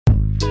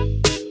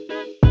Welcome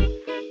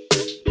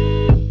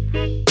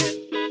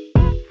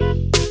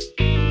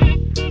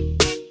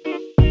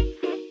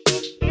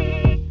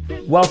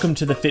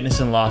to the Fitness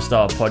and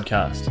Lifestyle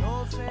Podcast.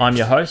 I'm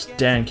your host,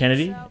 Dan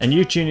Kennedy, and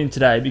you tune in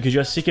today because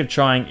you're sick of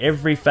trying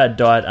every fad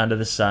diet under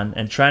the sun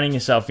and training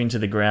yourself into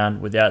the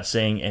ground without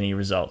seeing any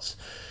results.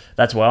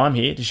 That's why I'm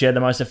here to share the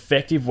most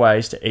effective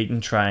ways to eat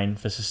and train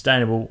for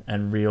sustainable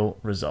and real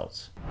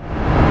results.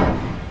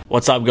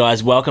 What's up,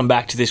 guys? Welcome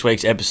back to this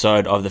week's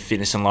episode of the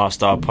Fitness and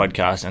Lifestyle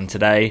Podcast. And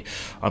today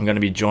I'm going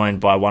to be joined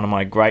by one of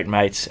my great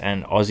mates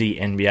and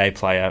Aussie NBA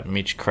player,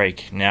 Mitch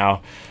Creek.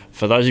 Now,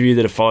 for those of you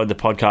that have followed the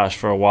podcast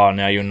for a while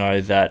now, you'll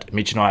know that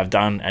Mitch and I have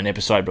done an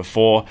episode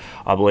before.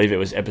 I believe it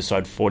was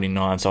episode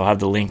 49, so I'll have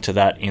the link to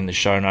that in the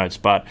show notes.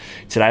 But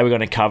today we're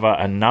going to cover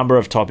a number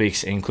of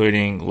topics,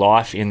 including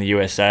life in the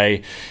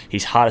USA,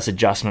 his hardest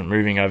adjustment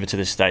moving over to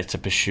the States to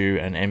pursue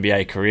an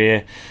NBA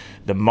career,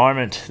 the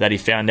moment that he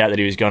found out that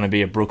he was going to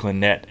be a Brooklyn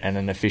Net and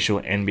an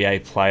official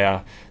NBA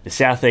player, the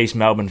Southeast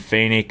Melbourne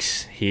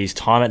Phoenix, his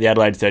time at the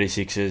Adelaide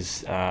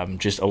 36ers,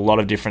 just a lot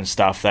of different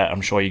stuff that I'm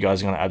sure you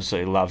guys are going to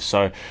absolutely love.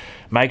 So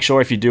make sure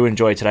if you do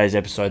enjoy today's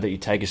episode that you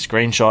take a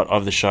screenshot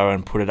of the show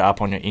and put it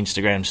up on your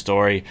Instagram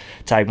story.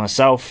 Tag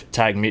myself,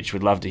 tag Mitch.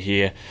 We'd love to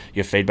hear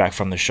your feedback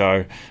from the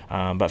show.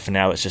 But for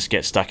now, let's just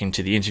get stuck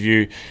into the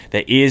interview.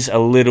 There is a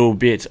little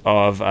bit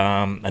of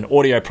an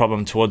audio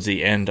problem towards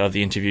the end of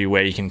the interview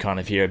where you can kind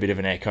of hear a bit of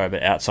an echo,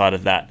 but outside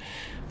of that,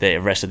 the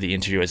rest of the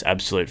interview is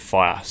absolute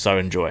fire. So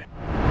enjoy.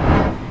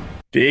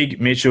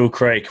 Big Mitchell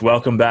Creek,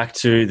 welcome back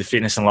to the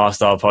Fitness and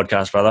Lifestyle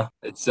Podcast, brother.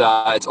 It's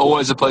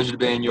always a pleasure to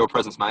be in your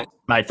presence, mate.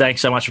 Mate,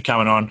 thanks so much for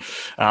coming on.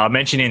 I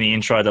mentioned in the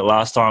intro that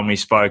last time we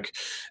spoke,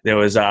 there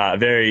was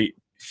very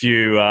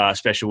few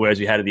special words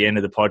we had at the end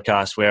of the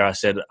podcast where I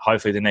said,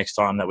 hopefully the next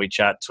time that we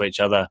chat to each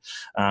other,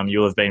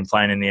 you'll have been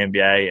playing in the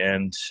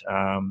NBA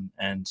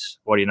and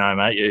what do you know,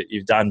 mate?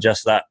 You've done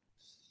just that.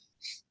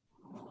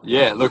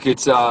 Yeah, look,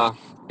 it's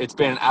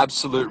been an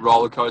absolute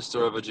roller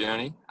coaster of a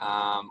journey.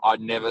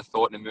 I'd never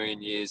thought in a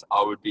million years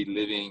I would be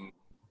living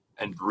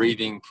and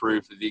breathing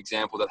proof of the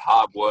example that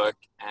hard work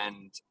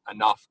and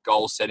enough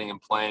goal setting and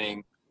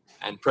planning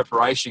and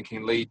preparation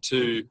can lead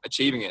to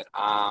achieving it.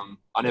 I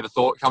never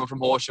thought coming from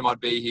Horsham I'd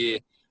be here.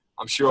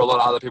 I'm sure a lot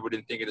of other people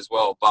didn't think it as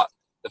well. But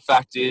the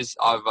fact is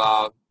I've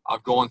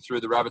gone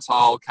through the rabbit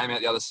hole, came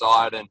out the other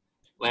side and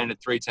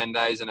landed 3 10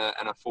 days and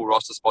a full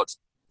roster spot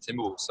at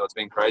Timberwolves. So it's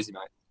been crazy,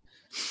 mate.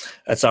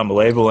 That's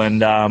unbelievable.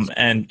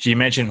 And you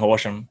mentioned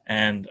Horsham,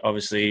 and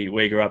obviously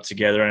we grew up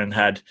together and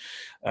had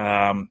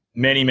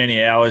many,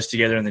 many hours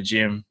together in the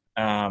gym.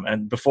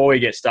 And before we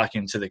get stuck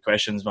into the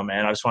questions, my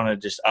man, I just want to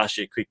just ask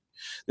you a quick,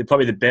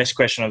 probably the best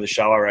question of the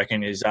show, I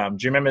reckon, is do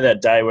you remember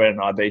that day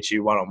when I beat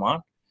you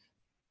one-on-one?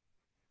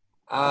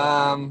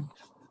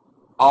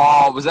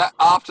 Was that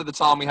after the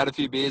time we had a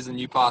few beers and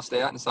you passed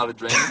out and started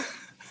dreaming?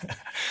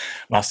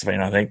 Must have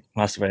been, I think.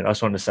 Must have been. I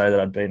just wanted to say that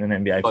I'd been an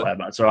NBA player,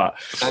 but it's all right.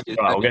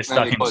 We'll get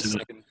stuck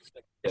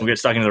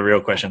into the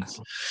real questions.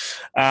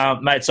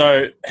 Mate,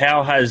 so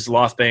how has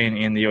life been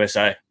in the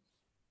USA?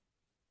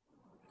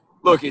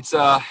 Look, it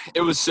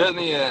was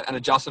certainly an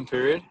adjustment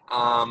period.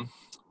 I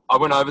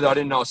went over there. I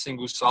didn't know a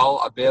single soul.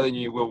 I barely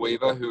knew Will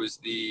Weaver, who was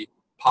the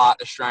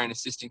part Australian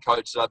assistant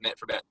coach that I've met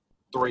for about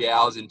 3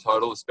 hours in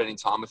total of spending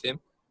time with him.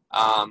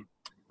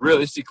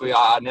 Realistically,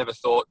 I never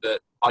thought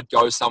that I'd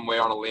go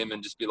somewhere on a limb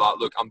and just be like,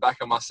 look, I'm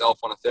backing myself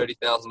on a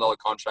 $30,000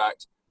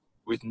 contract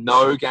with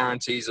no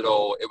guarantees at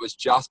all. It was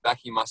just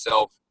backing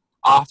myself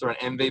after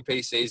an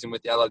MVP season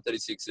with the Adelaide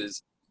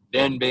 36ers,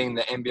 then being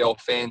the NBL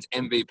fans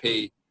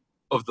MVP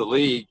of the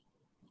league.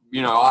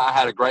 You know, I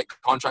had a great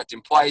contract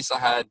in place. I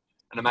had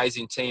an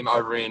amazing team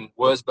over in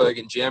Würzburg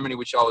in Germany,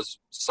 which I was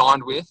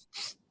signed with.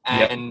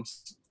 And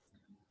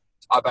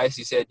I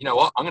basically said, you know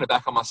what, I'm going to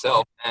back on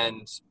myself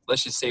and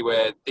let's just see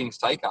where things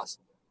take us.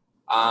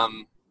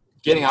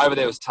 Getting over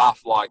there was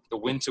tough. Like, the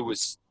winter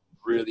was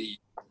really,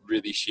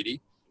 really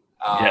shitty.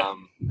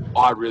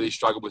 I really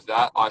struggled with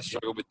that. I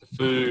struggled with the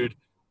food.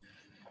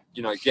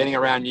 You know, getting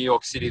around New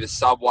York City, the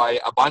subway,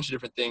 a bunch of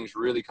different things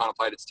really kind of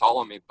played its toll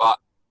on me. But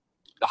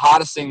the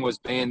hardest thing was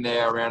being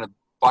there around a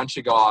bunch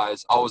of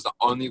guys. I was the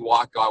only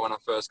white guy when I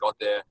first got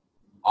there.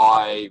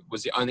 I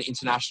was the only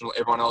international,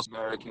 everyone else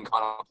American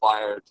kind of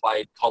player, had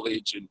played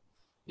college, and,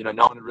 you know,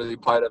 no one had really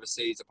played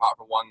overseas apart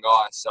from one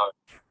guy. So,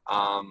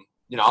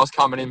 you know, I was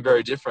coming in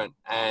very different,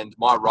 and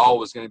my role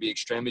was going to be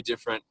extremely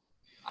different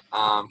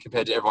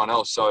compared to everyone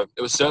else. So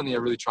it was certainly a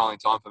really trying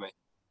time for me.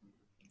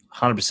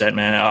 100%,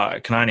 man. I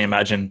can only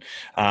imagine.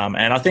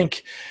 And I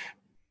think,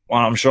 well,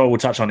 I'm sure we'll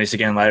touch on this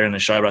again later in the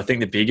show, but I think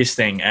the biggest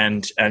thing,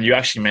 and you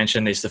actually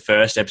mentioned this, the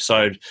first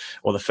episode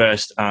or the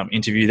first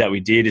interview that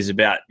we did, is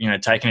about, you know,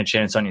 taking a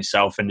chance on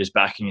yourself and just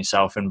backing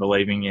yourself and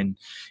believing in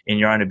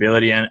your own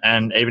ability.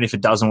 And even if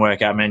it doesn't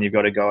work out, man, you've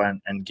got to go and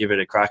give it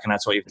a crack, and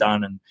that's what you've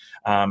done.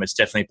 And it's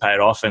definitely paid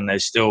off, and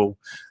there's still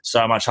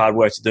so much hard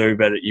work to do,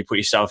 but you put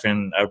yourself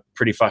in a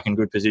pretty fucking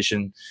good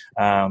position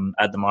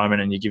at the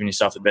moment, and you're giving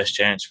yourself the best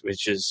chance,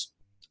 which is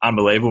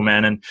unbelievable,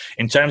 man. And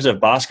in terms of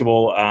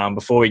basketball,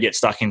 before we get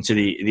stuck into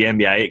the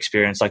NBA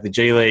experience, like the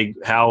G League,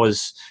 how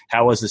was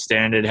the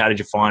standard? How did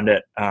you find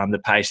it?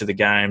 The pace of the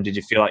game? Did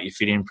you feel like you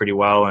fit in pretty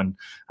well? And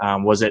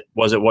was it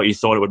what you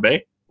thought it would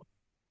be?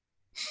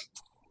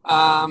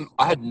 I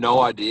had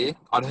no idea.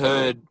 I'd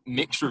heard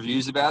mixed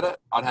reviews about it.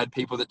 I'd had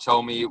people that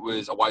tell me it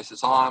was a waste of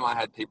time. I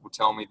had people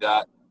tell me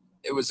that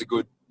it was a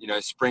good,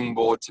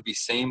 springboard to be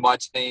seen by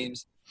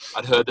teams.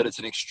 I'd heard that it's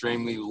an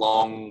extremely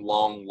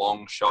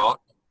long shot.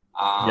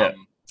 I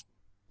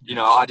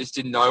just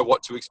didn't know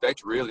what to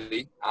expect,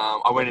 really.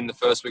 I went in the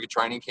first week of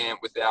training camp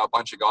with our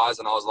bunch of guys,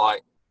 and I was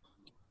like,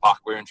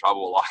 fuck, we're in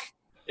trouble. Like,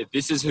 if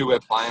this is who we're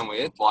playing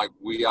with, like,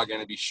 we are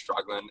going to be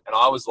struggling. And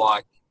I was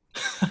like,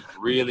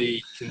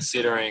 really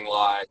considering,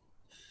 like,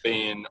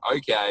 being,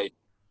 okay,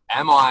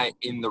 am I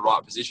in the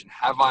right position?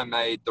 Have I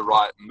made the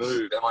right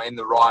move? Am I in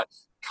the right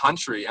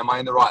country? Am I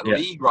in the right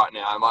league right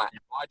now? Am I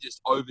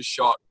just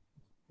overshot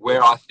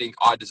where I think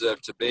I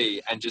deserve to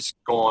be and just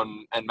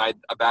gone and made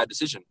a bad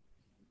decision?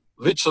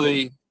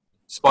 Literally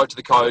spoke to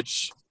the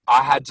coach.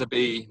 I had to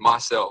be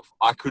myself.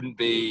 I couldn't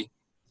be,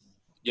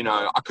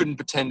 I couldn't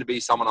pretend to be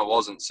someone I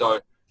wasn't.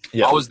 So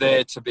I was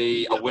there to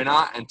be a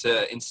winner and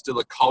to instill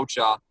a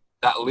culture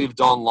that lived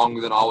on longer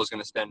than I was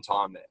going to spend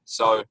time there.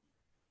 So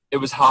it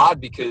was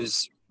hard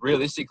because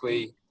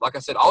realistically, like I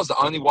said, I was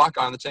the only white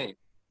guy on the team.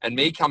 And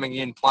me coming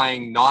in,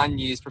 playing 9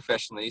 years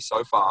professionally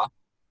so far,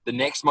 the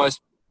next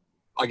most,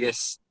 I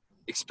guess,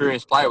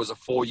 experienced player was a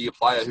 4-year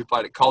player who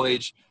played at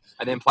college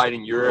and then played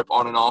in Europe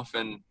on and off.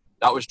 And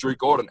that was Drew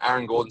Gordon,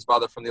 Aaron Gordon's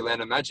brother from the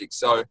Orlando Magic.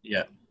 So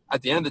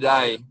at the end of the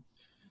day,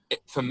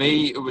 for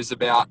me, it was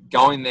about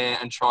going there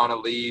and trying to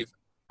leave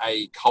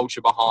a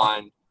culture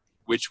behind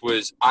which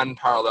was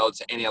unparalleled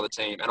to any other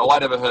team. And all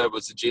I'd ever heard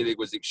was the G League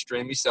was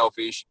extremely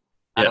selfish.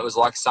 And it was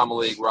like Summer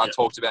League where I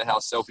talked about how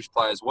selfish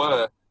players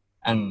were.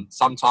 And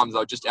sometimes they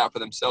were just out for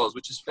themselves,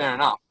 which is fair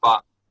enough.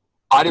 But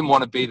I didn't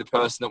want to be the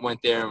person that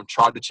went there and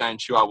tried to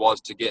change who I was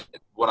to get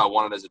what I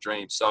wanted as a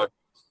dream. So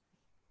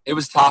it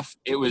was tough.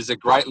 It was a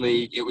great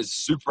league. It was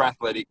super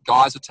athletic.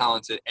 Guys are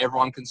talented.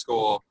 Everyone can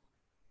score.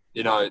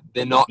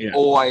 They're not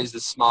always the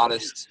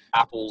smartest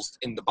apples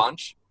in the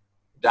bunch.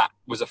 That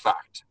was a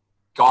fact.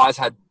 Guys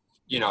had,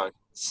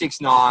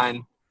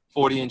 6'9",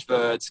 40-inch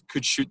birds,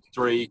 could shoot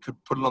three,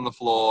 could put it on the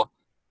floor,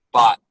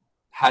 but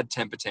had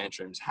temper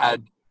tantrums,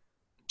 had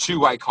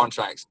two-way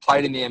contracts,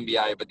 played in the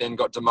NBA, but then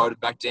got demoted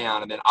back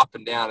down and then up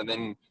and down and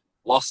then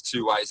lost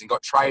 2 ways and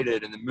got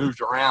traded and then moved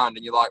around.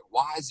 And you're like,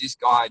 why is this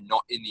guy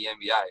not in the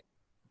NBA?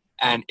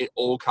 And it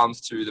all comes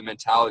to the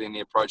mentality and the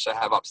approach they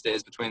have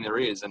upstairs between their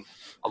ears. And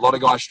a lot of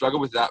guys struggle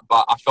with that,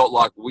 but I felt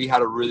like we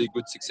had a really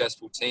good,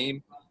 successful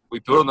team. We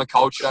built on the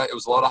culture. It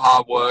was a lot of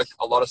hard work,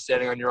 a lot of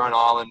standing on your own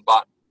island,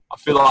 but I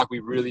feel like we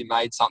really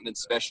made something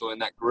special in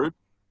that group.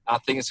 And I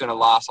think it's going to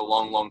last a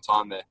long, long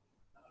time there.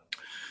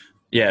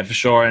 Yeah, for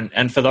sure.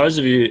 And for those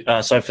of you,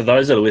 for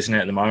those that are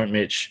listening at the moment,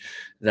 Mitch,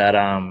 that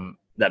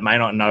may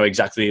not know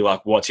exactly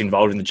like what's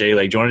involved in the G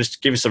League, do you want to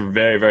just give us a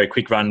very, very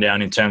quick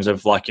rundown in terms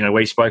of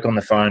we spoke on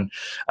the phone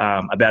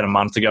about a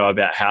month ago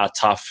about how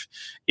tough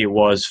it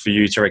was for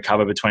you to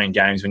recover between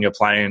games when you're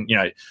playing,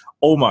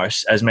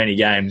 almost as many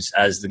games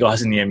as the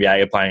guys in the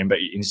NBA are playing, but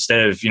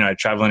instead of,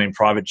 traveling in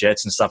private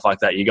jets and stuff like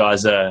that, you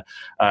guys are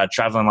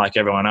traveling like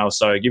everyone else.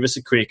 So give us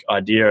a quick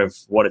idea of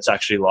what it's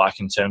actually like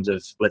in terms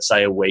of, let's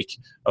say, a week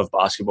of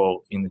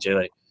basketball in the G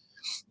League.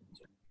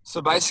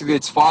 So basically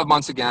it's 5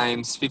 months of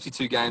games,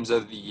 52 games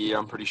over the year,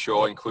 I'm pretty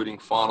sure, including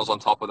finals on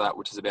top of that,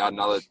 which is about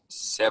another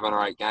 7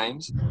 or 8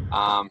 games.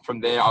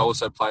 From there, I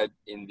also played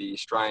in the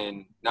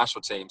Australian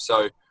national team.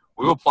 So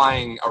we were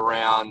playing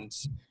around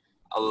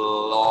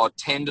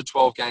 10 to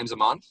 12 games a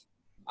month,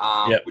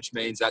 which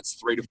means that's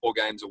 3 to 4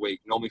 games a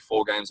week, normally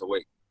 4 games a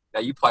week. Now,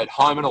 you played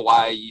home and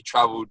away, you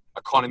traveled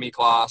economy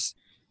class,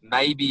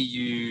 maybe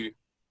you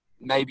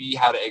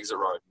had an exit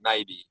road,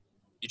 maybe.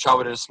 You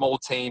traveled in a small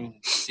team,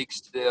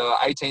 6 to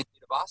 18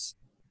 seater bus.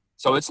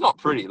 So it's not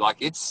pretty. Like,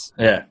 it's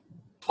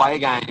play a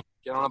game,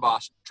 get on a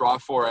bus,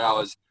 drive 4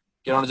 hours,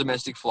 get on a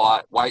domestic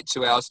flight, wait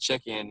 2 hours to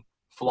check in,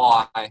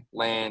 fly,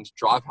 land,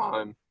 drive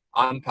home,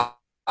 unpack,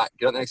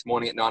 get up the next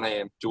morning at 9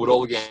 a.m., do it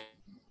all again.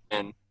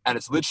 And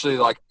it's literally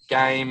like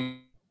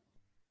game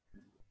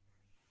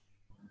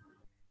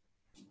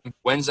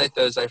Wednesday,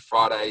 Thursday,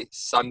 Friday,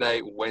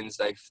 Sunday,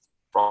 Wednesday,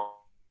 Friday,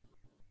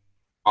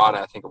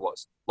 I think it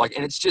was.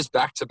 And it's just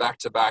back to back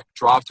to back,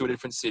 drive to a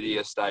different city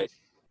or state,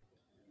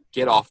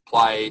 get off,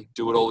 play,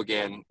 do it all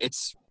again. It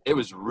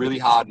was really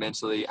hard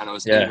mentally, and it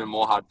was even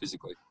more hard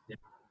physically.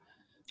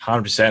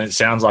 100%. It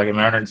sounds like it,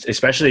 man.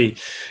 Especially,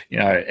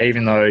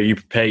 even though you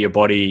prepare your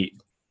body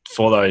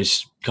for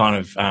those kind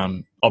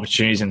of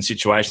opportunities and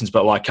situations,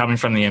 but like coming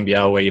from the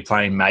NBL where you're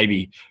playing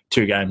maybe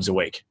 2 games a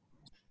week,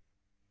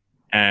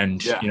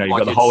 and you've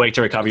got the whole week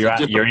to recover.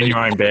 You're in your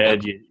own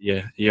bed.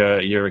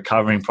 You're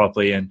recovering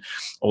properly, and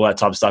all that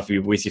type of stuff.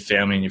 You're with your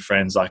family and your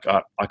friends. Like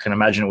I can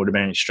imagine it would have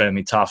been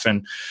extremely tough.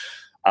 And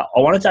I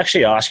wanted to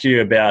actually ask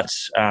you about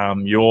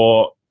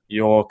your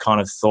your kind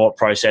of thought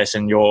process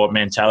and your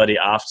mentality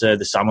after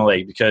the summer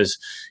league, because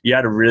you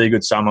had a really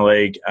good summer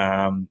league.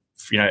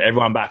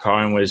 Everyone back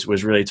home was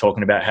really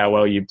talking about how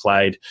well you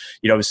played.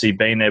 You'd obviously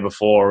been there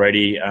before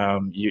already.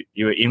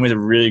 You were in with a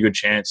really good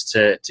chance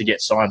to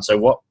get signed. So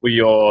what were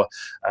your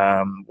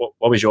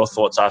what was your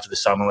thoughts after the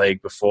summer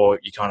league before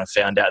you kind of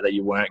found out that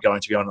you weren't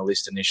going to be on the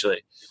list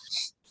initially?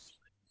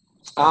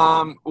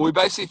 We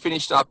basically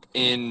finished up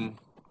in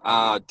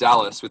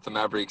Dallas with the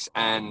Mavericks,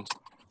 and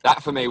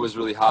that for me was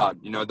really hard.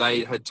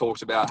 They had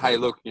talked about, hey,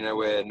 look,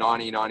 we're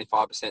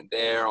 90-95%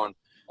 there on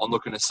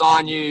looking to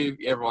sign you.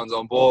 Everyone's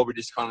on board. We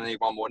just kind of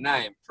need one more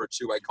name for a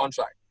two-way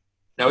contract.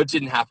 Now, it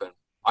didn't happen.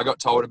 I got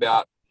told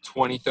about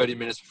 20, 30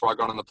 minutes before I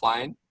got on the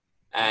plane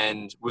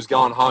and was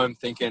going home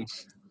thinking,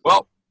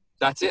 well,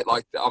 that's it.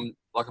 I'm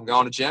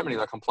going to Germany,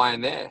 I'm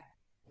playing there.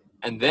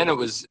 And then it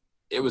was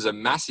a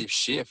massive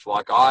shift.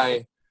 My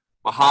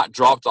heart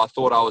dropped. I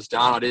thought I was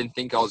done. I didn't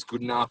think I was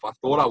good enough. I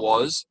thought I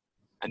was.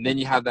 And then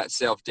you have that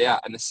self-doubt.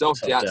 And the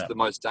self-doubt's the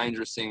most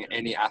dangerous thing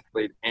any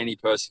athlete, any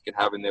person can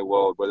have in their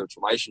world, whether it's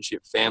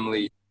relationship,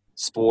 family,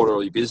 sport,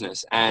 or your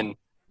business. And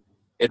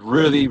it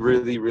really,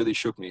 really, really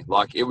shook me.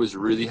 It was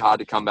really hard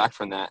to come back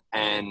from that.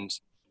 And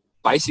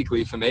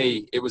basically for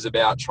me, it was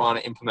about trying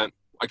to implement,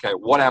 okay,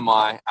 what am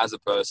I as a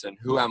person?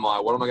 Who am I?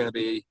 What am I going to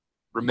be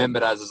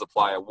remembered as a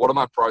player? What are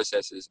my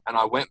processes? And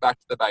I went back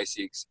to the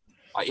basics.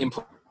 I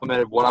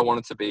implemented what I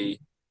wanted to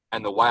be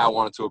and the way I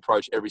wanted to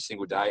approach every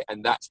single day.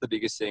 And that's the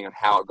biggest thing and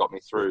how it got me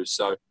through.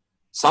 So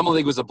summer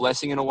league was a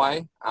blessing in a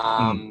way.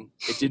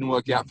 It didn't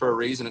work out for a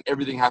reason, and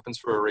everything happens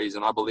for a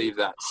reason. I believe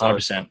that. So,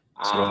 100%.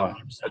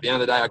 At the end of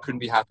the day, I couldn't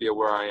be happier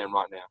where I am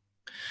right now.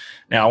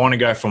 Now, I want to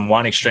go from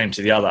one extreme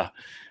to the other.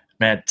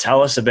 Man,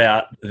 tell us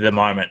about the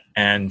moment,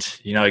 and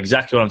you know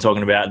exactly what I'm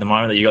talking about. The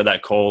moment that you got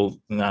that call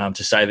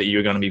to say that you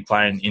were going to be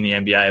playing in the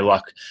NBA,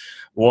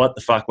 what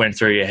the fuck went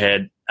through your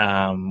head?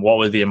 What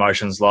were the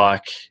emotions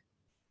like?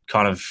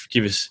 Kind of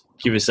give us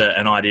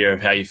an idea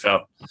of how you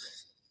felt.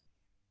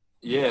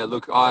 Yeah,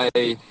 look,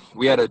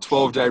 we had a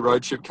 12-day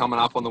road trip coming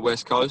up on the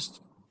West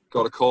Coast.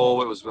 Got a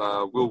call. It was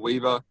Will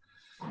Weaver,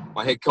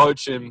 my head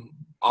coach, and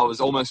I was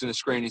almost going to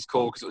screen his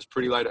call because it was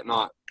pretty late at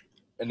night.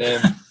 And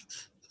then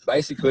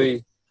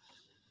basically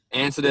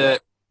answered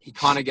it. He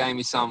kind of gave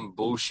me some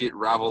bullshit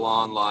ravel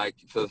on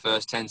for the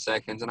first 10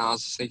 seconds, and I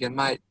was just thinking,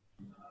 mate,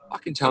 I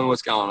can tell me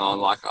what's going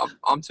on.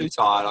 I'm too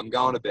tired. I'm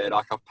going to bed.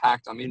 I've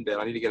packed. I'm in bed.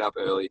 I need to get up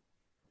early.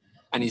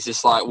 And he's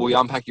just like, well, you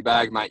unpack your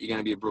bag, mate. You're going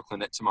to be at Brooklyn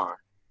Net tomorrow.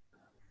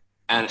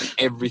 And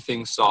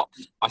everything stopped.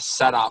 I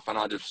sat up and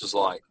I just was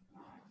like,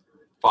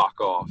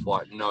 fuck off.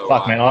 No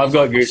fuck, way. Man, I've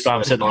got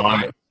goosebumps at the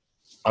moment.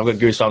 I've got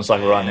goosebumps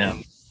right now.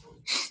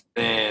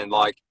 Man,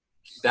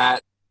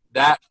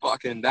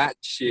 that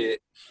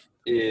shit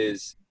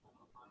is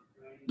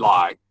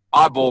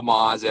I bawled my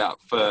eyes out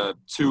for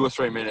 2 or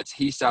 3 minutes.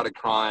 He started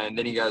crying.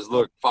 Then he goes,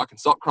 look, fucking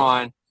stop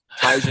crying.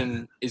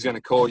 Trajan is going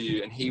to call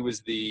you. And he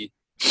was the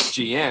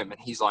GM. And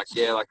he's like,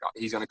 yeah,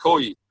 he's going to call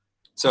you.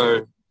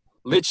 So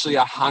literally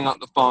I hung up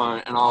the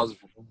phone and I was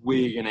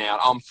wigging out.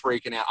 I'm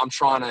freaking out. I'm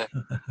trying to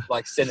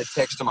send a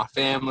text to my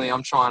family.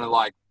 I'm trying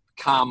to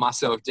calm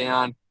myself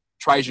down.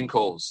 Trajan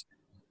calls.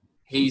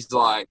 He's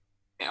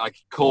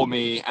call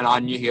me, and I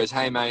knew. He goes,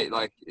 hey mate,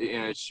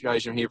 it's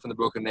Trajan here from the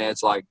Brooklyn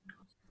Nets.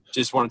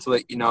 Just wanted to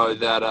let you know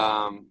that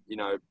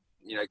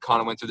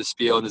kind of went through the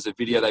spiel, and there's a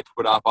video they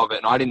put up of it,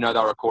 and I didn't know they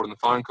were recording the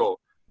phone call.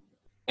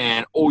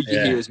 And all you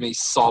hear is me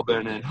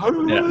sobbing and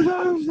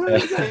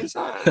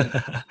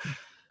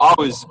I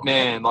was,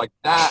 man,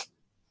 that.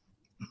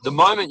 The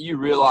moment you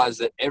realize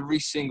that every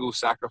single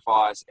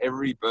sacrifice,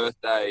 every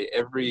birthday,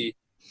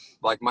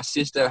 my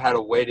sister had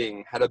a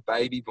wedding, had a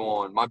baby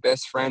born. My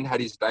best friend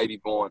had his baby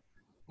born.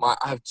 I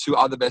have 2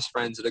 other best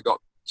friends that have got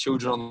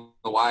children on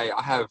the way.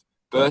 I have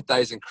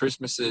birthdays and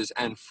Christmases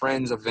and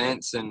friends,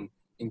 events and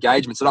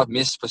engagements that I've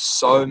missed for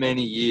so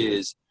many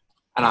years.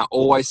 And I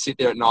always sit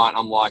there at night and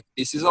I'm like,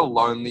 this is a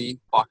lonely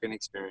fucking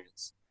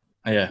experience.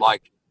 Yeah.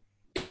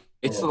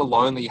 It's a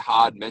lonely,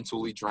 hard,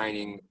 mentally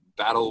draining,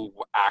 battle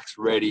axe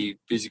ready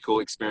physical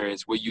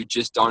experience where you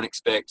just don't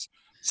expect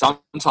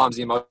sometimes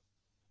the emotions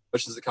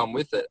that come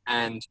with it.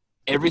 And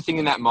everything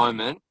in that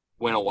moment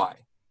went away.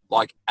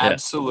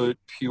 Absolute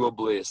pure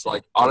bliss.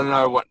 I don't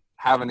know what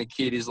having a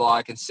kid is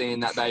like and seeing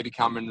that baby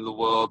come into the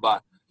world,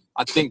 but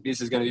I think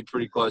this is going to be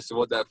pretty close to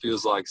what that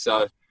feels like.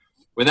 So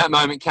when that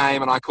moment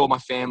came and I called my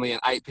family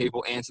and 8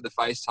 people answered the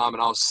FaceTime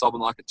and I was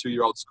sobbing like a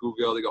 2-year-old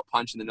schoolgirl that got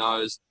punched in the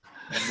nose,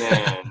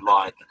 man,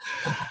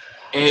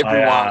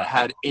 everyone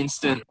had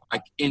instant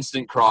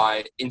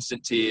cry,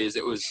 instant tears.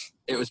 It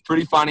was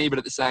pretty funny, but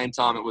at the same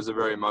time, it was a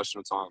very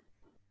emotional time.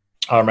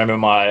 I remember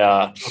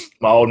my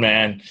old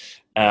man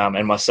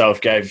and myself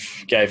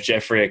gave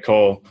Jeffrey a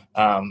call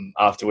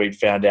after we'd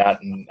found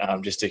out, and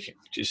just to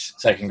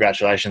say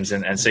congratulations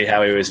and see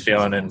how he was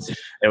feeling. And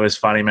it was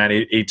funny, man.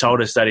 He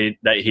told us that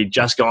he'd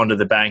just gone to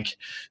the bank.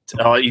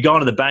 You go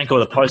into the bank or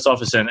the post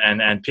office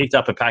and picked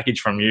up a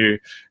package from you,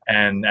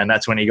 and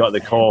that's when he got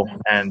the call.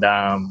 And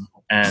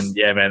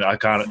yeah, man, I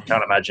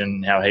can't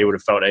imagine how he would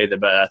have felt either.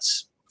 But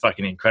that's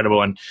fucking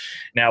incredible. And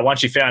now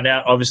once you found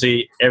out,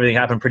 obviously everything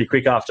happened pretty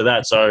quick after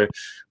that. So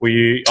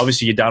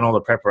obviously you'd done all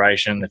the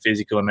preparation, the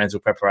physical and mental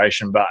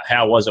preparation, but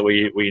how was it? Were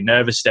you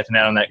nervous stepping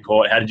out on that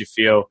court? How did you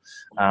feel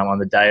on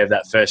the day of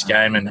that first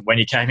game? And when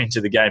you came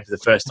into the game for the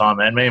first time,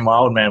 and me and my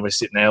old man were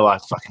sitting there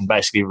like fucking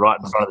basically right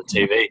in front of the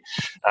TV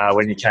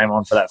when you came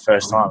on for that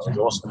first time. It was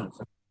awesome.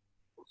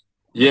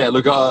 Yeah,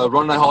 look,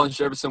 Ronald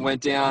Holland-Jefferson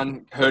went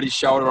down, hurt his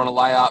shoulder on a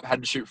layup,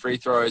 had to shoot free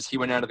throws. He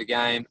went out of the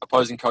game.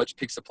 Opposing coach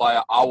picks a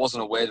player. I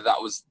wasn't aware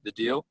that was the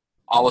deal.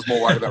 I was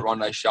more worried about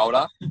Ronde's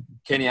shoulder.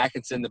 Kenny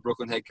Atkinson, the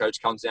Brooklyn head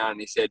coach, comes down and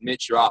he said,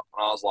 "Mitch, you're up."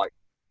 And I was like,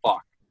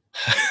 fuck.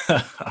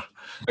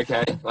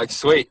 Okay, like,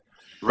 sweet.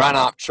 Ran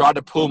up, tried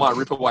to pull my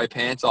rip-away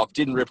pants off,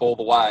 didn't rip all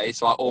the way,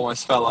 so I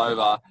almost fell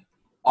over.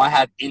 I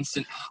had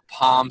instant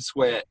palm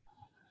sweat.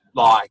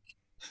 Like,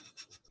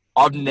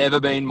 I've never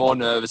been more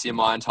nervous in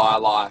my entire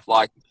life.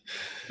 Like,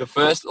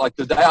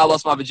 the day I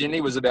lost my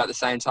virginity was about the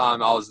same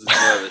time I was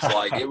nervous.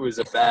 Like, it was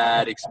a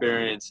bad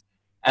experience.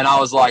 And I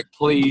was like,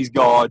 please,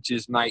 God,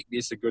 just make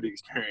this a good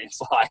experience.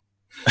 Like,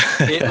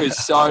 it was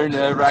so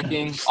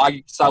nerve-wracking.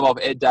 I sub off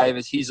Ed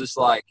Davis. He's just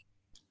like,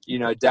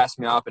 daps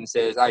me up and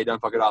says, "Hey,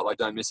 don't fuck it up. Like,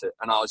 don't miss it."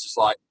 And I was just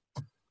like,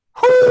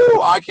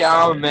 whoo, okay,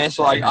 I'm a mess.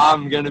 Like,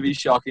 I'm going to be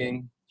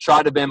shocking.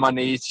 Tried to bend my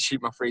knees to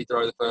shoot my free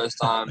throw the first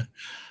time.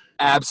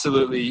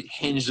 Absolutely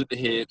hinged at the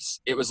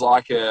hips. It was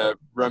like a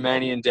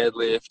Romanian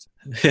deadlift.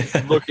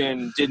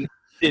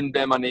 Didn't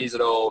bend my knees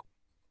at all.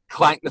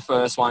 Clanked the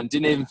first one.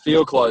 Didn't even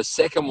feel close.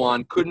 Second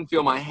one, couldn't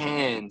feel my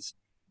hands.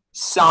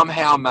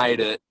 Somehow made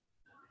it.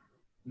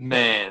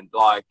 Man,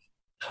 like,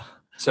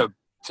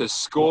 to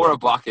score a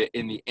bucket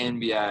in the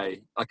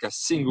NBA, like a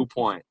single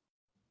point,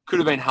 could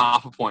have been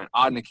half a point.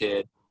 I wouldn't have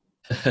cared.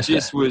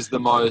 Just was the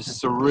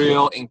most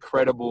surreal,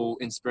 incredible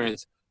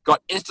experience.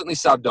 Got instantly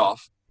subbed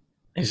off.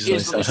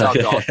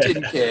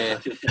 Didn't care.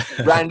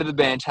 Ran to the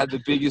bench, had the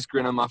biggest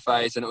grin on my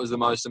face, and it was the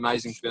most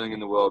amazing feeling in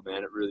the world,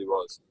 man. It really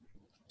was.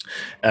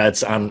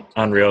 It's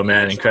unreal,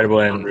 man.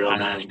 Incredible.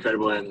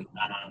 And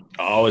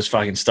I was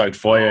fucking stoked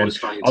for you. And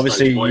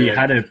obviously, you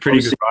had a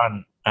pretty good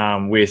run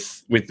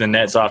with the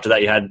Nets after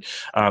that. You had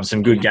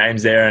some good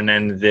games there, and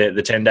then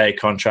the 10-day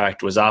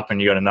contract was up,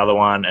 and you got another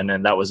one, and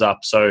then that was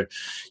up. So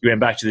you went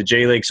back to the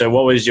G League. So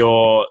what was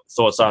your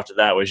thoughts after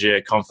that? Was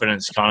your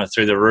confidence kind of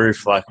through the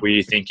roof? Like, were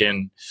you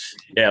thinking,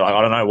 I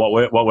don't know,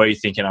 what were you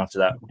thinking after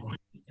that?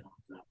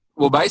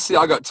 Well, basically,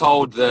 I got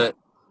told that,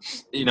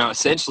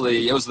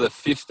 essentially it was the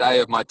 5th day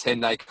of my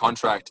 10-day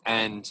contract,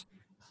 and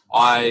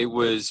I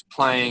was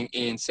playing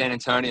in San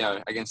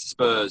Antonio against the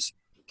Spurs.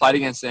 Played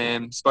against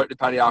them, spoke to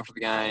Paddy after the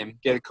game,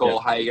 get a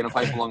call, "Hey, you're going to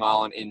play for Long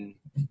Island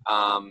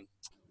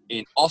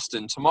in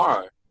Austin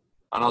tomorrow."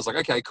 And I was like,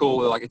 okay,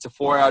 cool. They're like, "It's a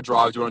 4-hour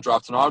drive. Do you want to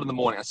drive tonight or in the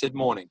morning?" I said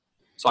morning.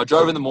 So I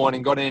drove in the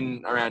morning, got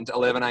in around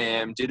 11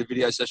 a.m., did a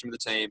video session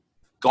with the team,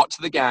 got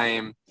to the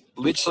game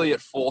literally at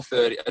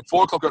 4:30. At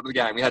 4 o'clock, got to the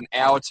game. We had an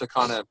hour to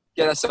kind of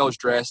get ourselves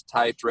dressed,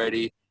 taped,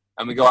 ready,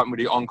 and we go out and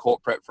we do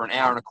on-court prep for an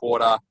hour and a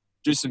quarter,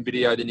 do some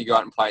video, then you go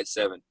out and play at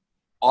 7.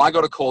 I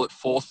got a call at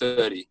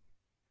 4:30,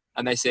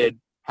 and they said,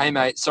 "Hey,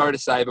 mate, sorry to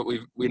say, but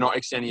we're not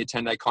extending your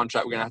 10-day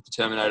contract. We're going to have to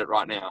terminate it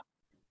right now.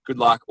 Good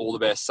luck. All the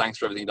best. Thanks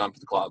for everything done for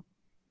the club."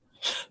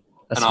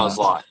 And I was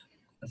like,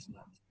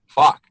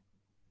 fuck.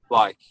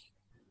 Like,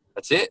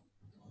 that's it.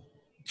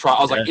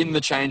 I was like in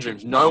the change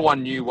rooms. No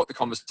one knew what the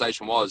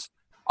conversation was.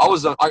 I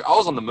was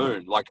on the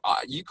moon. Like,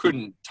 you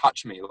couldn't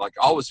touch me. Like,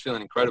 I was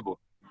feeling incredible.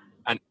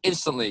 And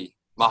instantly,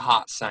 my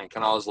heart sank.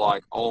 And I was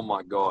like, oh,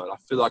 my God. I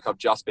feel like I've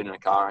just been in a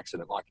car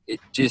accident. Like, it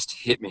just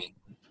hit me.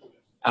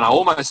 And I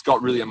almost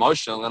got really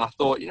emotional, and I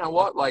thought, you know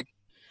what? Like,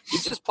 you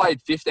just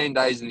played 15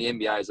 days in the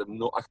NBA as a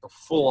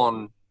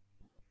full-on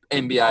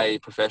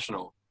NBA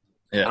professional.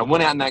 Yeah. And I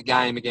went out in that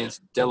game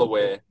against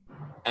Delaware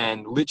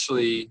and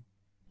literally,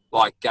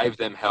 like, gave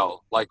them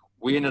hell. Like,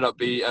 we ended up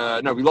we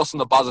lost on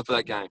the buzzer for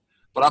that game.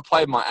 But I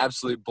played my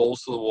absolute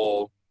balls to the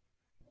wall,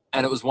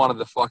 and it was one of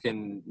the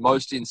fucking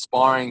most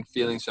inspiring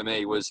feelings for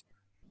me was,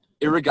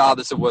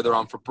 irregardless of whether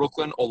I'm from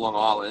Brooklyn or Long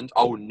Island,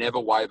 I will never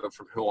waver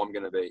from who I'm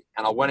going to be.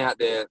 And I went out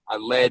there, I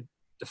led,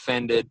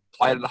 defended,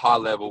 played at a high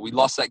level. We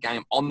lost that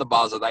game on the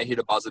buzzer. They hit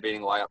a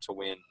buzzer-beating layup to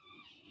win.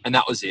 And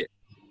that was it.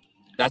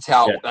 That's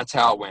how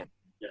it went.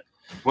 Yeah.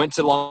 Went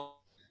to Long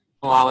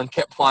Island,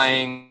 kept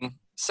playing,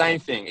 same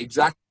thing,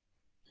 exact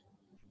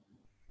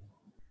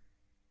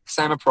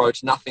same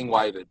approach, nothing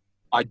wavered.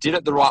 I did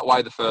it the right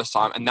way the first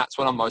time, and that's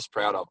what I'm most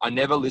proud of. I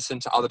never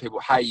listened to other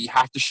people. Hey, you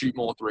have to shoot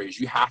more threes.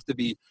 You have to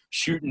be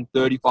shooting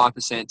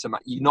 35% to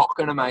make. You're not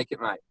going to make it,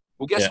 mate.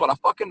 Well, guess what? I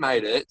fucking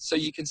made it, so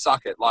you can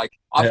suck it. Like,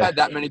 I've had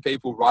that many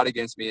people write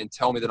against me and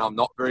tell me that I'm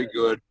not very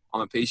good.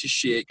 I'm a piece of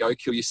shit. Go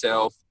kill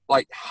yourself.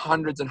 Like,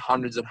 hundreds and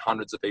hundreds and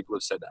hundreds of people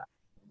have said that.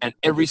 And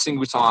every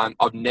single time,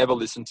 I've never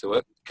listened to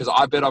it because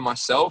I bet on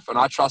myself and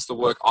I trust the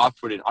work I've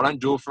put in. I don't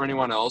do it for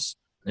anyone else.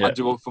 Yeah. I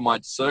do it for my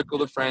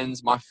circle of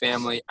friends, my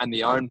family, and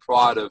the own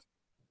pride of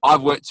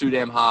I've worked too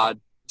damn hard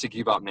to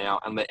give up now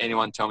and let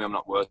anyone tell me I'm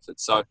not worth it.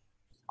 So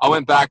I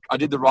went back, I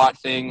did the right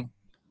thing,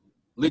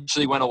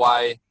 literally went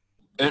away,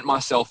 earned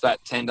myself that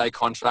 10-day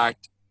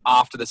contract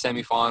after the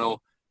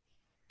semi-final,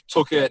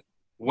 took it,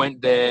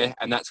 went there,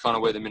 and that's kind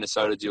of where the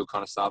Minnesota deal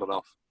kind of started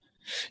off.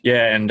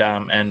 Yeah, and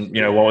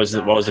what was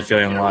the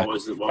feeling like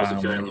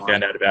when you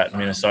found out about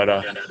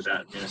Minnesota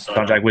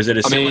contract? Was it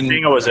a similar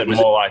thing, or was it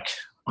more like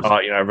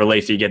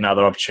relief you get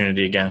another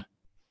opportunity again?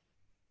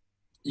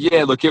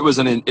 Yeah, look, it was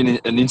an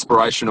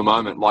inspirational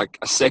moment. Like,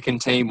 a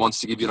second team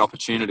wants to give you an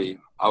opportunity.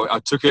 I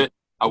took it.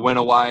 I went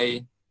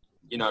away.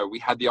 We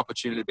had the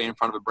opportunity to be in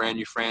front of a brand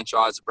new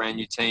franchise, a brand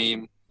new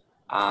team,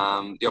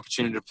 the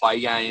opportunity to play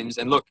games.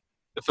 And look,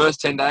 the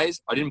first 10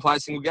 days, I didn't play a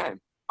single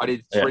game. I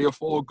did 3 or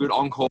 4 good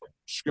on-court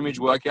scrimmage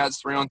workouts,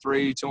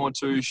 3-on-3,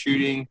 2-on-2,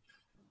 shooting,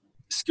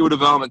 skill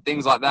development,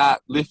 things like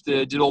that.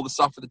 Lifted, did all the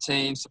stuff for the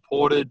team,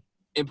 supported,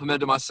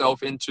 implemented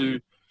myself into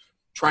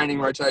training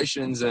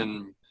rotations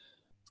and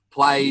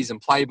plays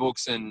and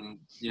playbooks and,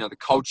 the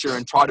culture,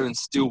 and try to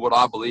instill what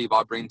I believe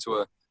I bring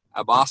to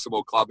a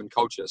basketball club and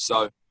culture.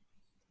 So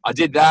I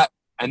did that.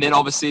 And then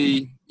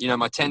obviously,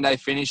 my 10-day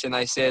finish, and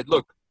they said,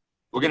 look,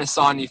 we're going to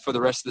sign you for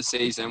the rest of the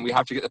season. We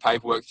have to get the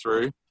paperwork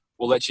through.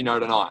 We'll let you know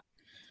tonight.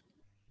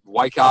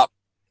 Wake up.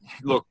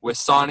 Look, we're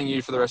signing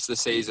you for the rest of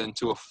the season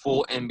to a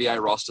full NBA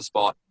roster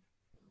spot.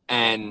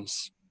 And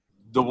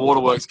the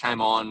waterworks came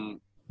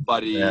on,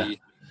 buddy.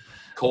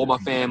 Called my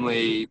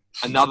family.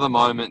 Another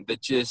moment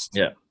that just,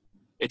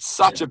 it's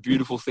such a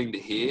beautiful thing to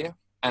hear.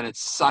 And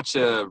it's such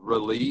a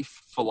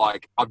relief for,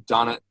 like, I've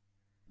done it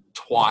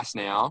twice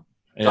now.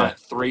 Done it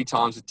 3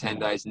 times in 10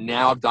 days.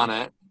 Now I've done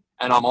it,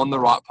 and I'm on the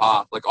right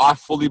path. Like, I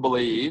fully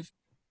believe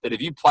that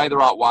if you play the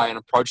right way and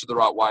approach it the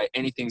right way,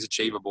 anything's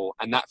achievable.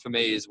 And that, for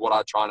me, is what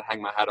I try to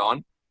hang my hat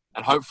on.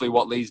 And hopefully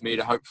what leads me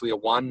to hopefully a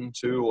 1,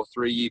 2, or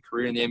 3 year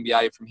career in the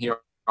NBA from here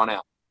on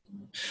out.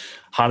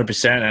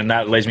 100%. And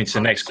that leads me to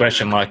the next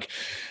question, like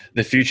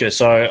the future.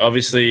 So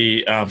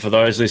obviously, for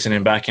those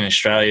listening back in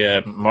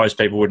Australia, most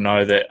people would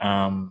know that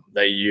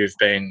that you've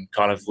been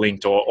kind of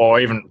linked or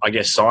even, I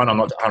guess, signed, I'm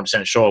not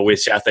 100% sure, with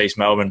Southeast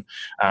Melbourne,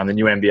 the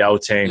new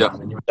NBL team.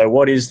 So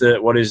what is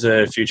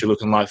the future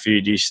looking like for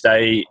you? Do you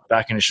stay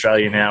back in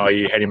Australia now? Are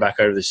you heading back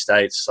over the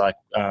States? Like,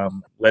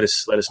 let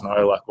us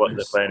know, like, what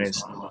the plan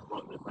is.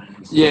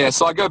 Yeah,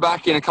 so I go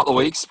back in a couple of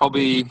weeks,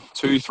 probably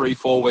 2, 3,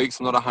 4 weeks.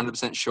 I'm not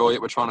 100% sure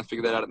yet. We're trying to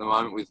figure that out at the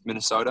moment with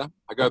Minnesota.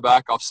 I go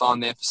back. I've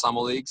signed there for Summer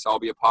League, so I'll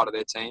be a part of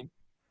their team.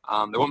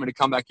 They want me to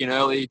come back in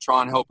early,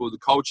 try and help with the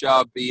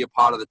culture, be a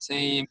part of the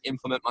team,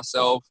 implement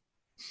myself,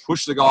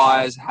 push the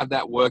guys, have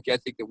that work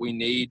ethic that we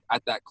need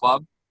at that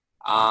club.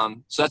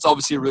 So that's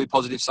obviously a really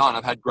positive sign.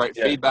 I've had great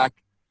feedback.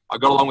 I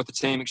got along with the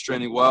team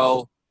extremely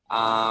well.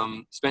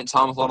 Spent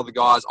time with a lot of the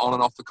guys on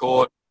and off the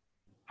court.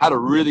 Had a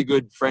really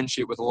good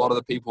friendship with a lot of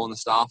the people on the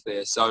staff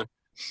there. So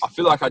I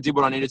feel like I did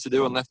what I needed to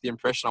do and left the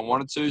impression I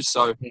wanted to.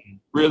 So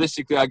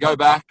realistically, I go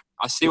back,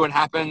 I see what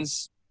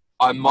happens.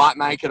 I might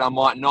make it, I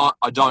might not.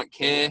 I don't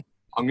care.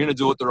 I'm going to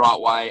do it the right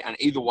way. And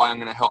either way, I'm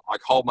going to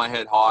hold my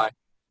head high.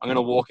 I'm going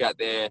to walk out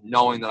there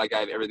knowing that I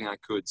gave everything I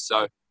could.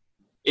 So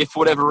if for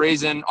whatever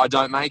reason I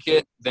don't make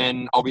it,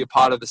 then I'll be a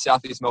part of the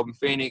Southeast Melbourne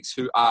Phoenix,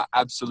 who are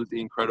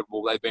absolutely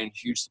incredible. They've been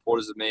huge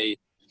supporters of me,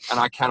 and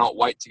I cannot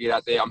wait to get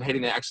out there. I'm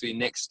heading there actually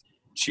next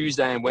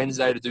Tuesday and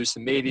Wednesday to do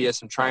some media,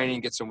 some training,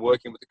 get some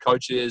working with the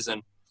coaches,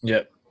 and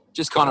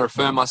just kind of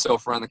affirm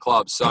myself around the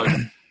club. So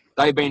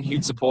they've been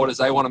huge supporters.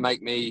 They want to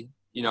make me,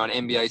 an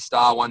NBA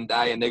star one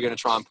day, and they're going to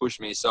try and push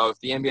me. So if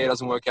the NBA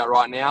doesn't work out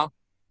right now,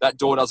 that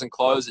door doesn't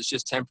close. It's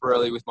just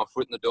temporarily with my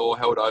foot in the door,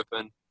 held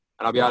open, and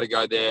I'll be able to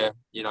go there,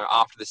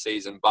 after the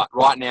season. But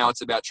right now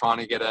it's about trying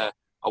to get a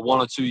 1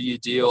 or 2 year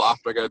deal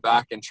after I go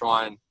back and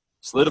try and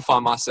solidify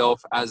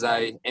myself as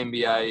a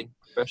NBA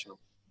professional.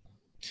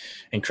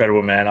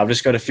 Incredible, man. I've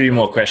just got a few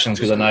more questions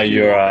because I know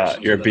you're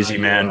a busy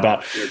man.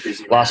 But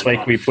last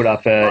week we put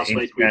up an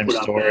Instagram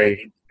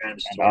story and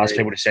asked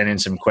people to send in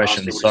some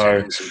questions.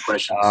 So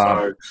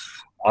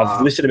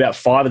I've listed about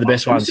 5 of the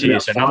best ones here.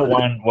 So number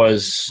 1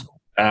 was,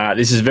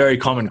 this is a very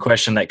common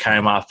question that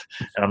came up,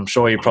 and I'm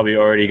sure you probably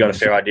already got a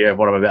fair idea of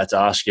what I'm about to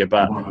ask you.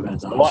 But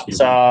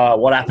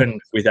what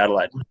happened with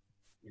Adelaide?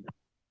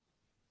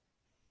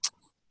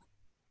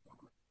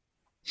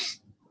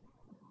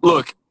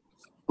 Look,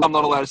 I'm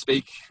not allowed to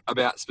speak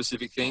about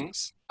specific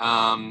things.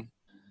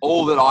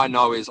 All that I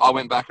know is I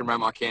went back and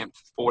ran my camp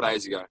 4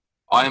 days ago.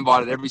 I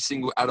invited every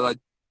single Adelaide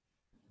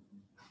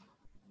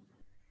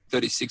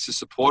 36ers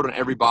supporter and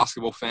every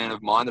basketball fan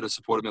of mine that has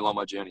supported me along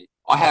my journey.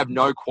 I have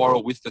no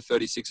quarrel with the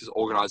 36ers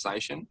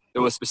organisation.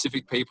 There were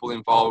specific people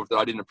involved that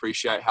I didn't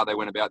appreciate how they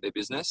went about their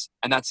business,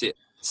 and that's it.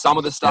 Some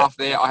of the staff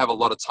there I have a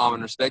lot of time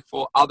and respect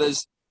for.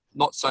 Others,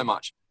 not so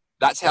much.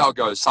 That's how it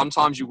goes.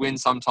 Sometimes you win,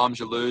 sometimes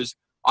you lose.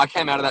 I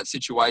came out of that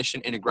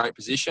situation in a great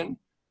position.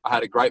 I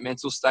had a great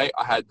mental state.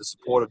 I had the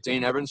support of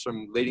Dean Evans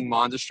from Leading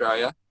Minds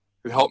Australia,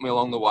 who helped me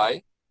along the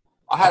way.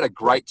 I had a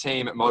great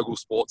team at Mogul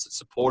Sports that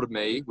supported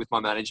me with my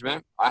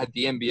management. I had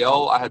the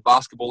NBL. I had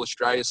Basketball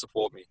Australia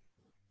support me.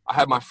 I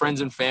had my friends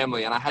and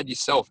family, and I had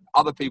yourself,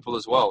 other people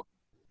as well.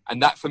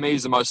 And that, for me,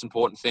 is the most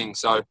important thing.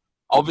 So,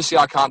 obviously,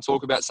 I can't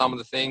talk about some of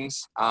the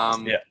things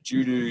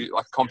due to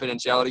like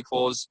confidentiality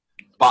clause.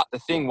 But the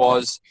thing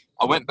was,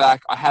 I went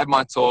back, I had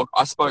my talk.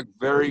 I spoke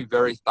very,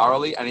 very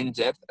thoroughly and in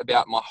depth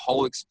about my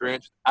whole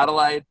experience with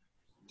Adelaide,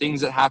 things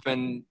that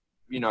happened,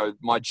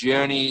 my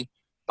journey,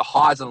 the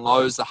highs and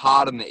lows, the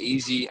hard and the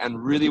easy,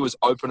 and really was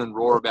open and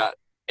raw about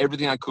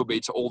everything I could be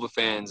to all the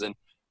fans. And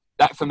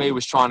that for me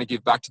was trying to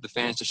give back to the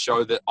fans to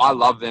show that I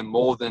love them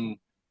more than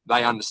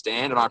they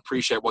understand, and I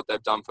appreciate what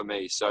they've done for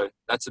me. So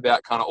that's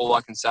about kind of all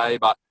I can say.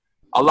 But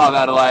I love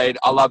Adelaide.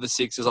 I love the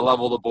Sixers. I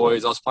love all the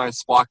boys. I was playing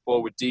spike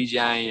ball with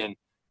DJ and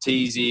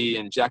Teasy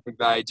and Jack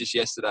McVeigh just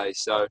yesterday.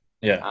 So,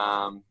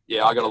 I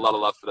got a lot of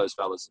love for those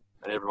fellas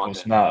and everyone.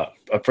 Awesome. No,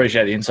 I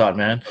appreciate the insight,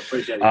 man.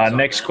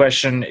 Next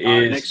question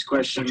is,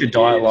 what's your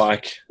diet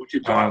like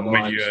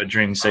when you're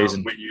during the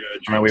season?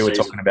 I know we were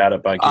talking about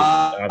it, but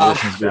give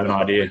listeners a bit of an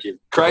idea.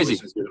 Crazy.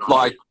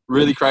 Like,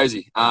 really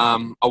crazy.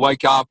 I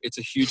wake up, it's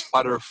a huge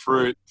platter of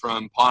fruit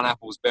from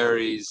pineapples,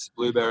 berries,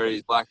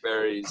 blueberries,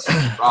 blackberries,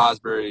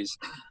 raspberries,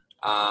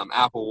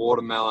 apple,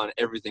 watermelon,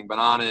 everything,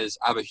 bananas.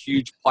 I have a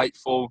huge plate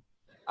full.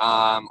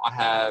 I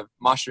have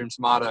mushroom,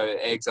 tomato,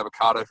 eggs,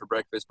 avocado for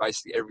breakfast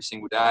basically every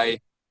single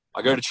day.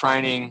 I go to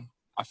training.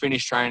 I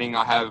finish training.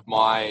 I have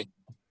my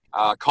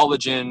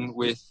collagen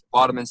with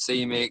vitamin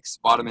C mix,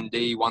 vitamin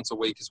D once a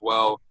week as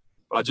well.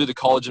 But I do the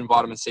collagen,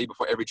 vitamin C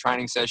before every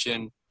training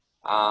session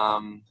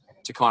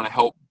to kind of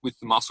help with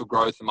the muscle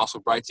growth and muscle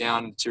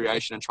breakdown and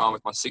deterioration, and trying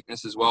with my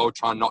sickness as well,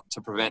 trying not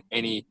to prevent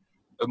any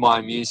of my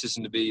immune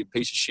system to be a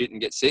piece of shit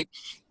and get sick.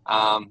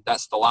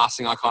 That's the last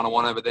thing I kind of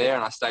want over there,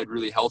 and I stayed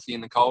really healthy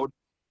in the cold.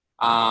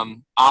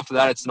 After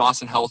that, it's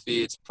nice and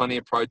healthy. It's plenty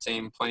of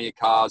protein, plenty of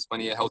carbs,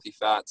 plenty of healthy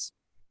fats.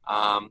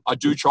 I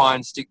do try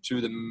and stick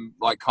to the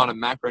kind of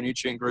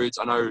macronutrient groups.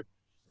 I know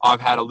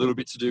I've had a little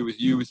bit to do with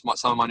you with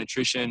some of my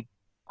nutrition.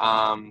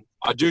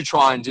 I do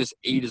try and just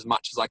eat as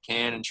much as I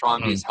can and try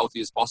and be as healthy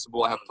as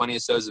possible. I have plenty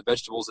of serves of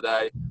vegetables a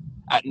day.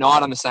 At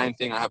night, I'm the same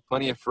thing. I have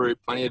plenty of fruit,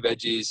 plenty of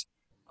veggies,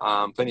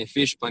 plenty of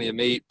fish, plenty of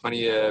meat,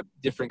 plenty of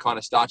different kind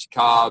of starchy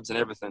carbs and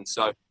everything.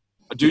 So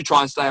I do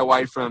try and stay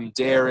away from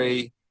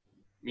dairy,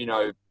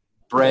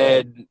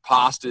 bread,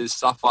 pastas,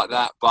 stuff like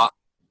that. But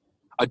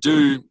I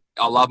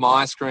love my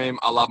ice cream.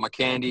 I love my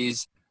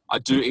candies. I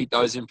do eat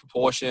those in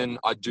proportion.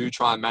 I do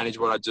try and manage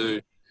what I do.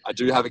 I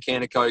do have a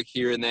can of Coke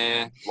here and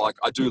there. Like,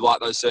 I do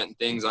like those certain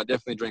things. I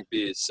definitely drink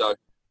beers. So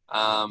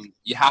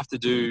you have to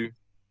do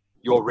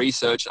your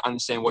research to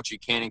understand what you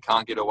can and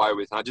can't get away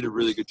with. And I did a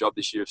really good job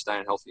this year of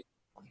staying healthy.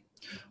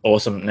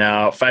 Awesome.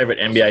 Now, favorite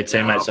NBA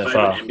teammate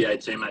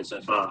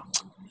so far?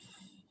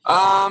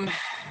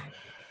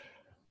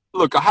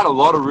 Look, I had a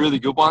lot of really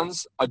good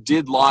ones. I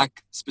did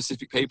like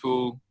specific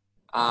people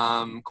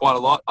quite a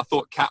lot. I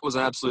thought Kat was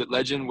an absolute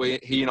legend.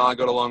 He and I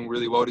got along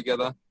really well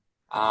together.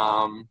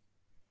 Theo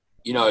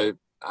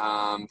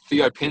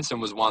Pinson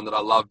was one that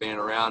I loved being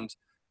around.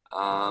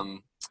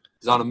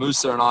 Zana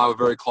Musa and I were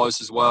very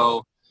close as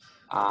well.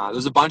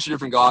 There's a bunch of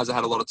different guys I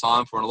had a lot of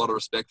time for and a lot of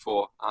respect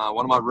for.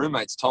 One of my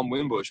roommates, Tom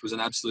Wimbush, was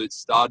an absolute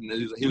stud, and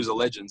he was a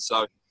legend.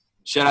 So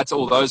shout out to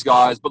all those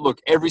guys. But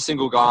look, every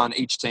single guy on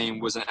each team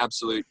was an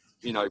absolute,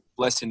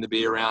 blessing to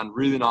be around.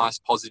 Really nice,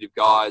 positive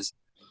guys.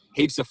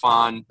 Heaps of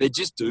fun. They're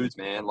just dudes,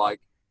 man.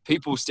 Like,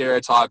 people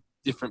stereotype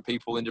different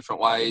people in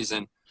different ways,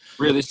 and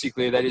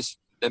realistically, they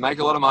make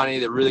a lot of money.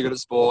 They're really good at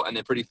sport, and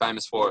they're pretty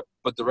famous for it.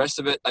 But the rest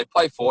of it, they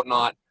play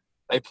Fortnite.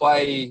 They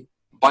play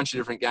a bunch of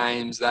different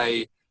games.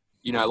 They,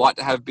 like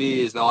to have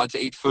beers. They like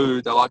to eat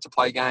food. They like to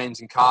play games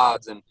and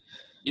cards, and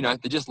they're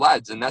just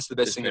lads, and that's the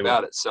best thing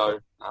about it. So,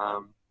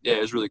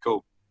 it was really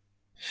cool.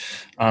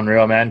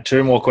 Unreal, man.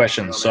 Two more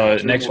questions. So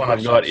next one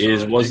I've got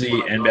is, was the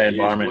NBA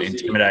environment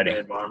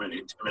intimidating?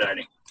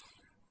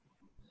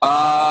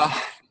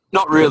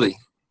 Not really.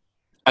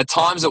 At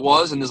times it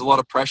was, and there's a lot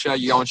of pressure.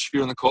 You go and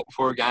shoot on the court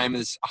before a game, and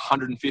there's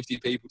 150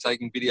 people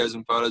taking videos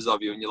and photos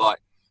of you, and you're like,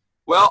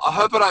 well, I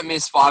hope I don't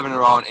miss 5 in a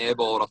row and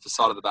airball off the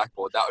side of the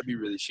backboard. That would be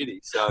really shitty.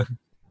 So,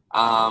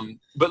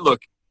 but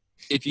look,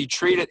 if you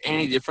treat it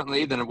any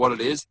differently than what it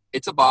is,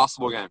 it's a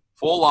basketball game.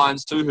 4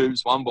 lines, 2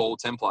 hoops, 1 ball,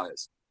 10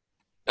 players.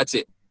 That's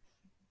it.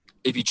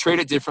 If you treat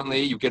it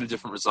differently, you get a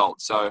different result.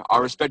 So I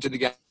respected the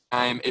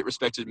game. It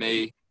respected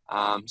me.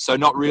 So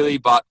not really,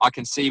 but I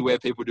can see where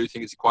people do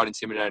think it's quite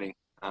intimidating.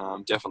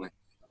 Definitely.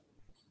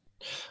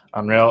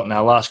 Unreal.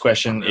 Now, last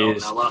question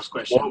is,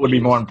 what would be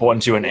more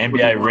important to you, an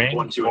NBA ring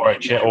or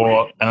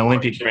an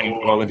Olympic ring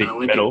or Olympic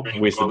medal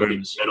with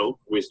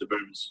the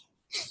Boomers?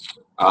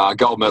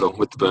 Gold medal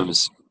with the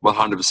Boomers,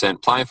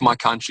 100%. Playing for my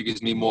country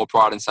gives me more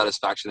pride and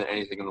satisfaction than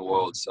anything in the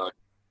world. So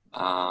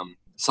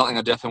something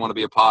I definitely want to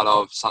be a part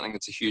of, something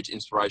that's a huge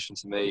inspiration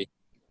to me.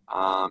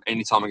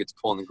 Anytime I get to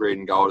pull on the green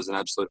and gold is an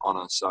absolute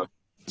honour. So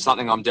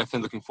something I'm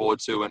definitely looking forward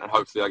to, and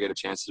hopefully I get a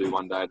chance to do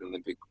one day at the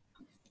Olympic.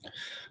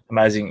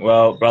 Amazing.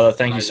 Well, brother,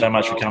 thank you so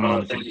much for coming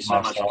on the Fitness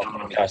Lifestyle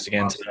podcast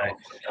again today.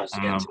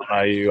 I know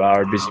you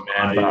are a busy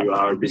man,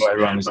 but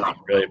everyone is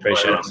really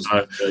appreciate it.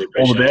 So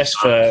all the best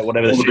for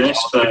whatever the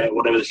future.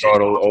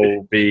 It'll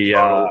all be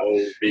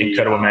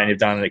incredible, man. You've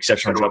done an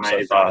exceptional job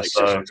so far.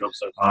 So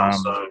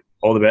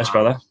all the best,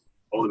 brother.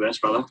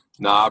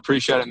 No, I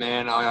appreciate it,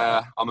 man.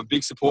 I'm a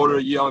big supporter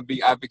of you. I'm a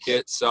big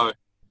advocate. So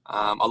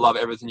I love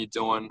everything you're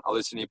doing. I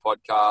listen to your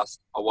podcast.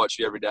 I watch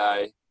you every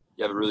day.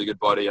 You have a really good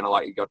body, and I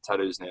like you got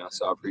tattoos now,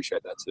 so I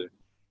appreciate that too.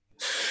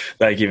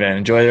 Thank you, man.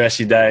 Enjoy the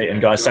rest of your day.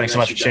 And guys, thanks so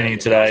much for tuning in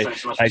today.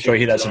 Make sure you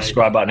hit that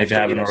subscribe button if you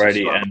haven't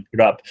already, and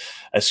put up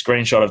a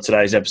screenshot of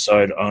today's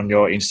episode on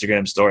your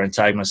Instagram story and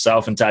tag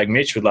myself and tag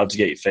Mitch. We'd love to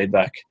get your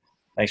feedback.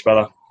 Thanks,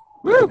 brother.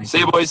 Woo. See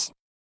you, boys.